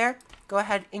right there. Go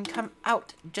ahead and come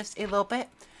out just a little bit.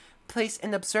 Place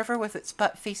an observer with its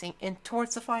butt facing in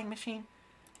towards the flying machine.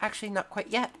 Actually, not quite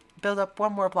yet. Build up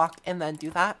 1 more block and then do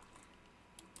that.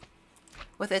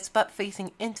 With its butt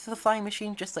facing into the flying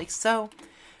machine, just like so.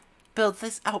 Build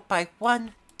this out by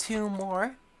 1, 2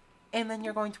 more. And then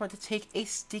you're going to want to take a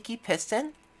sticky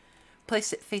piston.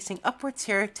 Place it facing upwards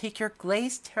here. Take your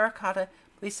glazed terracotta.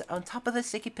 Place it on top of the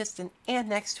sticky piston and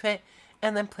next to it.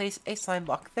 And then place a slime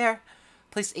block there.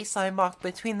 Place a slime block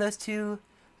between those 2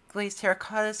 glazed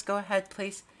terracottas. Go ahead,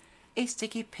 place a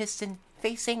sticky piston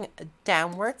facing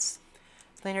downwards.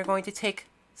 Then you're going to take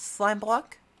slime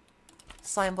block,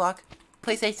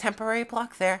 place a temporary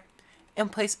block there,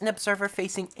 and place an observer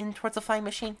facing in towards the flying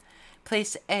machine.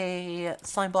 Place a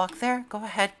slime block there. Go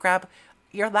ahead, grab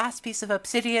your last piece of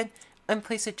obsidian and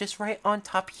place it just right on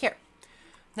top here.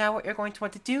 Now what you're going to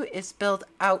want to do is build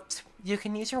out, you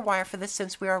can use your wire for this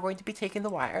since we are going to be taking the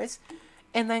wires,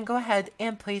 and then go ahead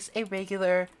and place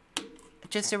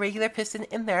just a regular piston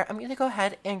in there. I'm going to go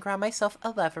ahead and grab myself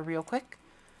a lever real quick.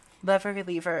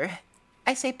 Lever.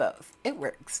 I say both. It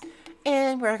works.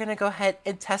 And we're going to go ahead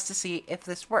and test to see if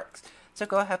this works. So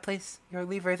go ahead, place your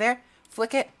lever there,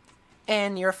 flick it,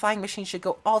 and your flying machine should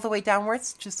go all the way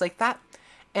downwards, just like that.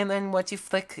 And then once you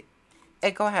flick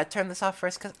it, go ahead, turn this off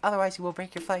first, because otherwise you will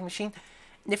break your flying machine.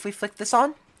 And if we flick this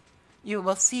on, you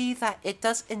will see that it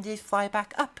does indeed fly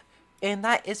back up. And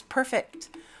that is perfect.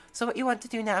 So what you want to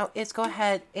do now is go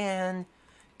ahead and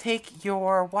take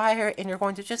your wire and you're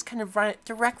going to just kind of run it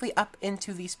directly up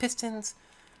into these pistons,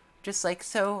 just like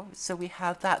so. So we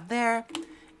have that there.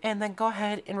 And then go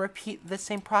ahead and repeat the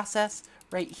same process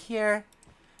right here,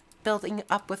 building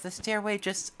up with the stairway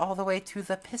just all the way to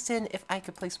the piston. If I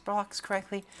could place blocks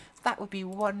correctly, that would be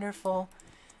wonderful.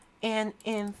 And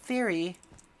in theory,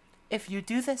 if you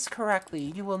do this correctly,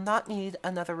 you will not need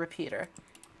another repeater.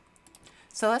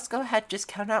 So let's go ahead, just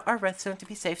count out our redstone to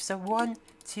be safe. So 1,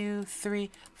 2,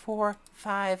 3, 4,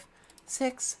 5,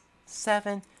 6,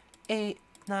 7, 8,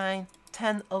 9,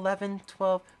 10, 11,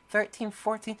 12, 13,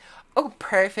 14. Oh,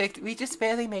 perfect. We just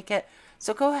barely make it.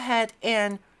 So go ahead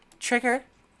and trigger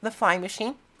the flying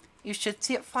machine. You should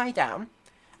see it fly down.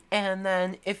 And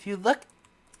then if you look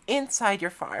inside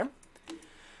your farm,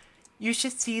 you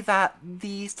should see that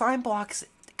the slime blocks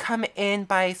come in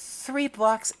by 3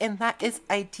 blocks, and that is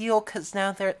ideal because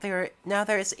now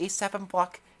there is a 7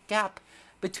 block gap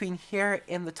between here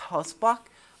and the tallest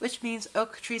block, which means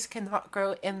oak trees cannot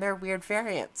grow in their weird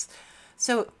variants.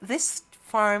 So this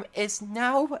farm is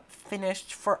now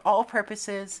finished for all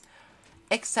purposes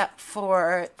except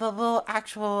for the little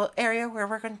actual area where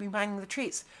we're going to be mining the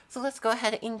trees. So let's go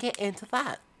ahead and get into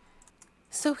that.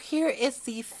 So here is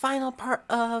the final part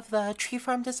of the tree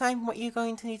farm design. What you're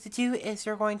going to need to do is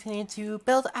you're going to need to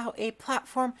build out a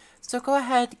platform. So go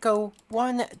ahead, go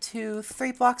 1, 2,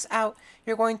 3 blocks out.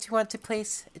 You're going to want to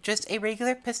place just a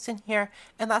regular piston here,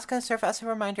 and that's going to serve as a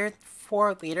reminder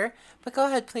for later. But go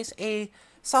ahead, place a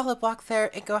solid block there,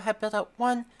 and go ahead, build out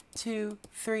 1, 2,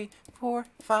 3, 4,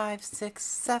 5, 6,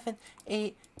 7,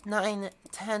 8, 9,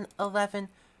 10, 11,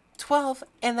 12,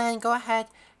 and then go ahead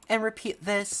and repeat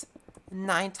this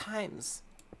 9 times.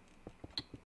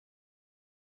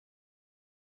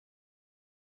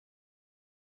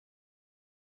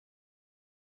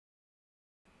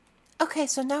 Okay,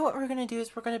 so now what we're going to do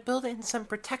is we're going to build in some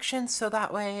protection so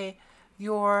that way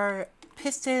your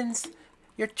pistons,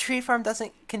 your tree farm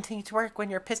doesn't continue to work when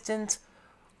your pistons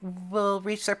will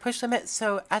reach their push limit.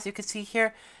 So as you can see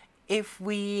here, if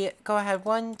we go ahead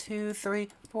 1, 2, 3,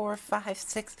 4, 5,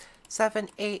 6, 7,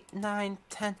 8, 9,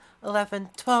 10, 11,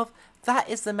 12, that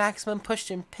is the maximum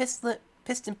piston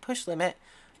push limit.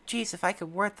 Geez, if I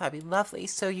could word that'd be lovely.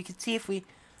 So you can see if we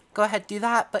go ahead do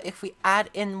that. But if we add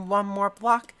in one more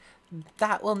block,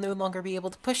 that will no longer be able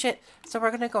to push it. So we're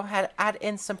going to go ahead and add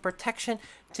in some protection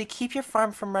to keep your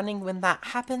farm from running when that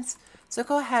happens. So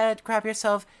go ahead, grab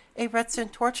yourself a redstone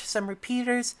torch, some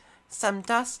repeaters, some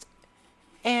dust,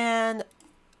 and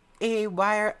a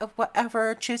wire of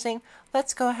whatever choosing.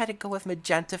 Let's go ahead and go with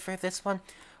magenta for this one.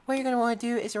 What you're going to want to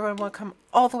do is you're going to want to come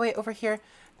all the way over here.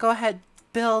 Go ahead,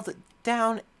 build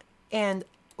down and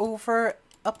over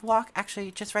a block.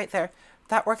 Actually, just right there.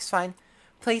 That works fine.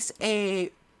 Place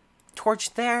a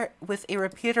torch there with a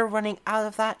repeater running out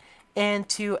of that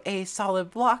into a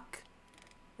solid block.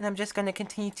 And I'm just going to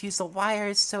continue to use the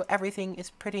wires so everything is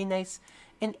pretty nice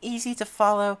and easy to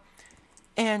follow.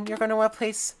 And you're going to want to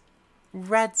place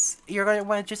you're going to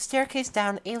want to just staircase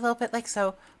down a little bit like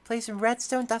so. Place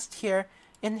redstone dust here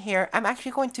and here. I'm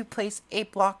actually going to place a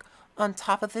block on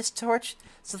top of this torch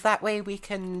so that way we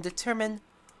can determine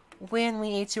when we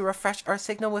need to refresh our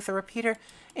signal with a repeater.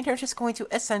 And you're just going to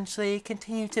essentially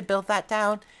continue to build that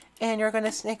down, and you're going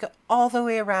to snake it all the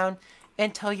way around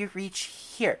until you reach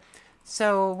here.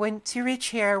 So when to reach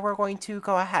here, we're going to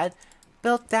go ahead,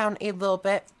 build down a little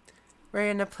bit. We're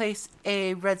going to place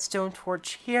a redstone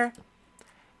torch here,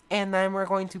 and then we're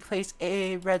going to place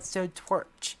a redstone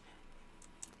torch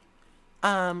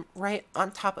right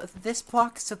on top of this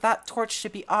block. So that torch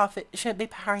should be off. It shouldn't be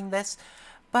powering this.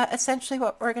 But essentially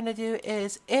what we're going to do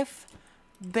is if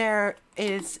there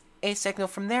is a signal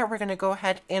from there, we're going to go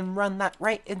ahead and run that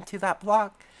right into that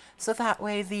block. So that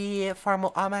way the farm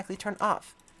will automatically turn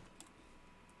off.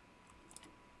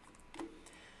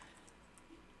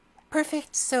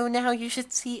 Perfect. So now you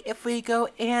should see if we go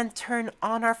and turn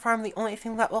on our farm, the only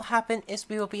thing that will happen is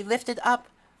we will be lifted up.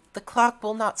 The clock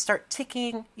will not start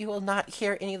ticking. You will not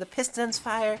hear any of the pistons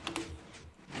fire.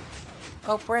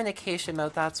 Oh, we're in Acacia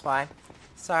mode, that's why.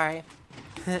 Sorry.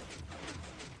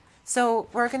 So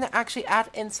we're going to actually add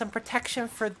in some protection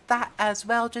for that as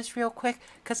well, just real quick,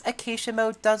 because Acacia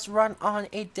mode does run on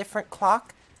a different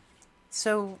clock.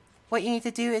 So what you need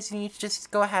to do is you need to just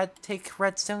go ahead, take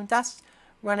redstone dust,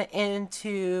 run it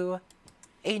into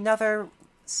another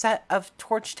set of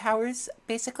torch towers,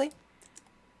 basically,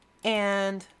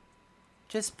 and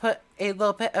just put a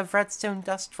little bit of redstone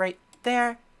dust right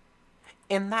there,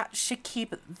 and that should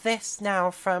keep this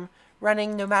now from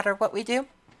running no matter what we do.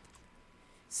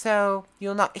 So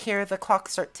you'll not hear the clock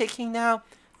start ticking now.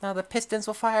 Now the pistons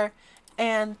will fire,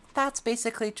 and that's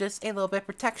basically just a little bit of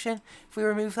protection. If we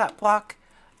remove that block,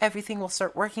 everything will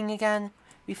start working again.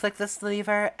 We flick this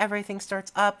lever, everything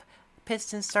starts up,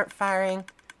 pistons start firing.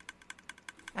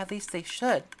 At least they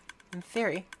should, in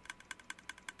theory.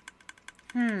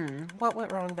 What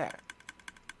went wrong there?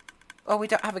 Oh, we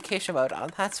don't have Acacia mode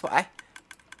on, that's why.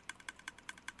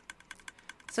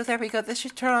 So there we go. This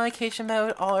should turn on Acacia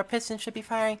mode. All our pistons should be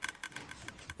firing.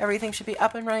 Everything should be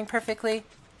up and running perfectly.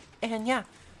 And yeah.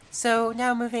 So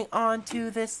now moving on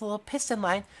to this little piston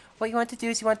line. What you want to do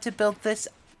is you want to build this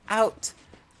out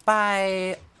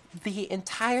by the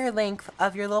entire length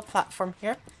of your little platform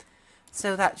here.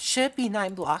 So that should be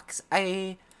 9 blocks.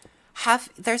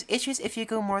 There's issues if you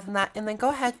go more than that. And then go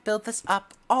ahead, build this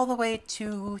up all the way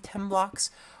to 10 blocks.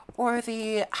 Or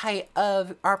the height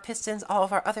of our pistons, all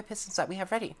of our other pistons that we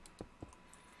have ready.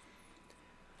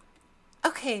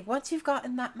 Okay, once you've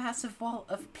gotten that massive wall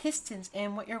of pistons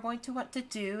in, what you're going to want to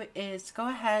do is go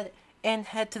ahead and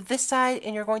head to this side,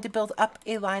 and you're going to build up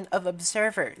a line of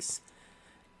observers.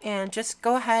 And just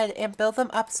go ahead and build them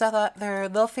up so that their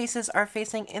little faces are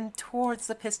facing in towards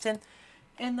the piston.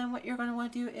 And then what you're going to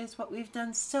want to do is what we've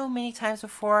done so many times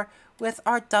before with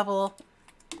our double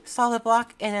solid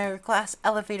block and a glass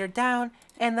elevator down.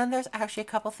 And then there's actually a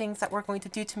couple things that we're going to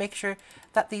do to make sure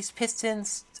that these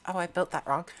pistons, oh, I built that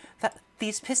wrong, that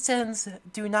these pistons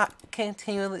do not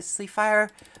continuously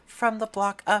fire from the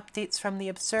block updates from the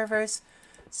observers.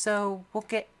 So we'll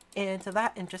get into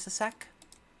that in just a sec.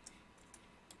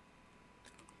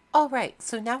 Alright,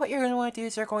 so now what you're going to want to do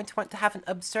is you're going to want to have an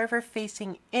observer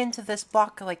facing into this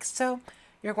block like so.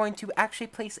 You're going to actually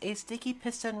place a sticky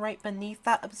piston right beneath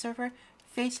that observer,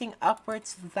 facing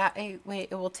upwards, that way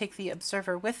it will take the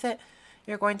observer with it.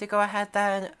 You're going to go ahead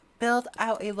then build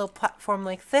out a little platform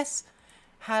like this,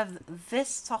 have this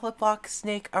solid block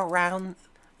snake around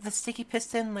the sticky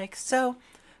piston like so,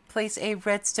 place a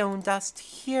redstone dust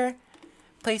here,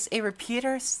 place a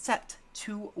repeater set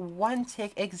to 1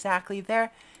 tick exactly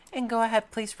there, and go ahead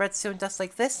place redstone dust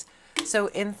like this. So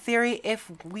in theory,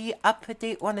 if we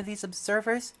update one of these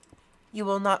observers, you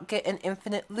will not get an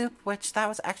infinite loop, which that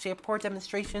was actually a poor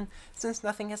demonstration since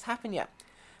nothing has happened yet.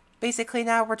 Basically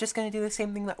now we're just going to do the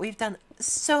same thing that we've done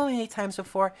so many times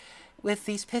before with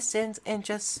these pistons and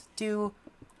just do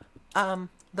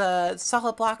the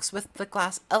solid blocks with the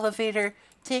glass elevator,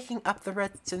 taking up the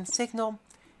redstone signal,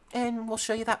 and we'll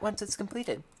show you that once it's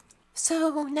completed.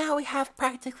 So now we have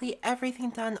practically everything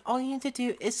done. All you need to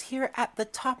do is here at the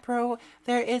top row,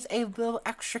 there is a little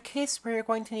extra case where you're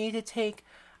going to need to take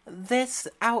this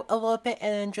out a little bit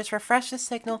and just refresh the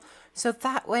signal. So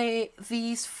that way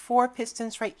these 4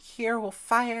 pistons right here will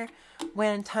fire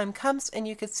when time comes. And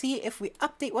you can see if we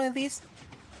update one of these,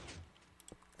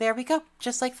 there we go,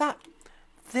 just like that.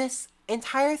 This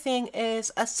entire thing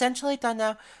is essentially done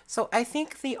now, so I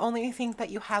think the only thing that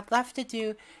you have left to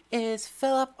do is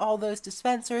fill up all those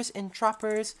dispensers and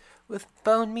droppers with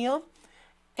bone meal,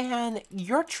 and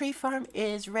your tree farm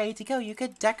is ready to go. You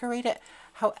could decorate it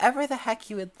however the heck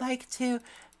you would like to,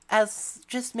 as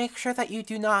just make sure that you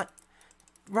do not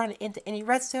run into any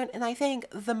redstone. And I think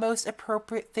the most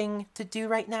appropriate thing to do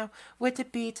right now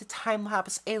would be to time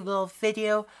lapse a little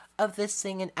video of this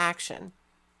thing in action.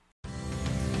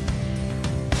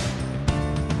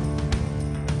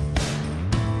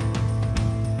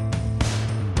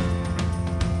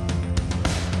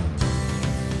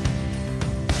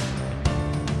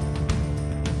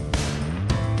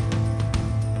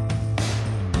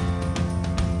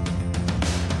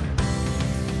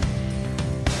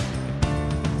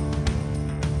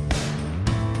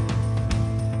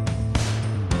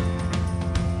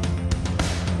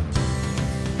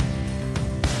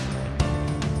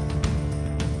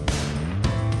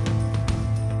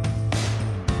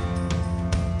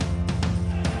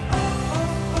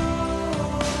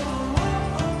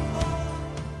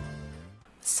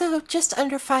 So just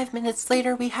under 5 minutes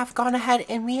later, we have gone ahead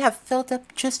and we have filled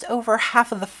up just over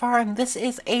half of the farm. This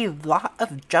is a lot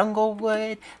of jungle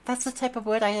wood. That's the type of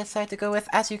wood I decided to go with.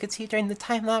 As you can see during the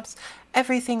time lapse,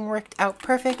 everything worked out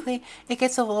perfectly. It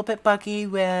gets a little bit buggy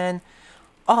when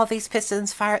all these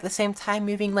pistons fire at the same time,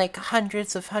 moving like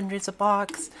hundreds of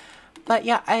blocks. But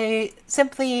yeah, I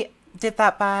simply did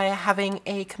that by having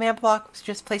a command block,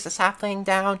 just place a sapling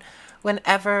down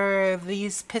whenever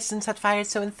these pistons had fired.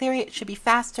 So in theory it should be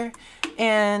faster,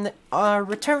 and our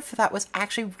return for that was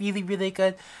actually really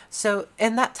good. So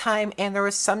in that time, and there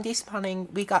was some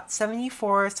despawning, we got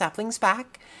 74 saplings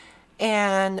back,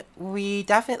 and we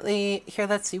definitely, here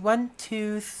let's see, 1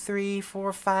 2 3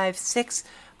 4 5 6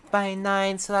 by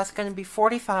 9, so that's going to be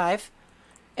 45,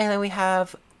 and then we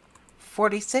have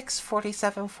 46,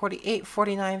 47, 48,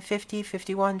 49, 50,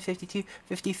 51, 52,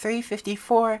 53,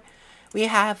 54. We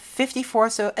have 54,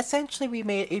 so essentially we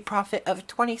made a profit of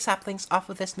 20 saplings off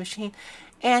of this machine.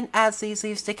 And as these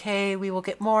leaves decay, we will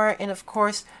get more, and of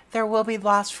course there will be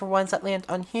loss for ones that land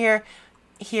on here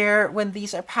when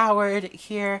these are powered,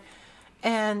 here.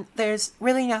 And there's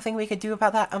really nothing we could do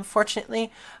about that,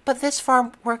 unfortunately. But this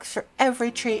farm works for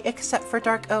every tree except for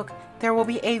dark oak. There will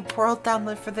be a world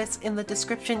download for this in the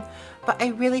description. But I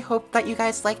really hope that you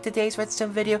guys liked today's redstone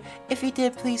video. If you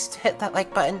did, please hit that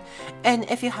like button. And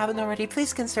if you haven't already,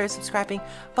 please consider subscribing.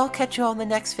 But I'll catch you all in the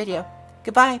next video.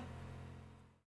 Goodbye!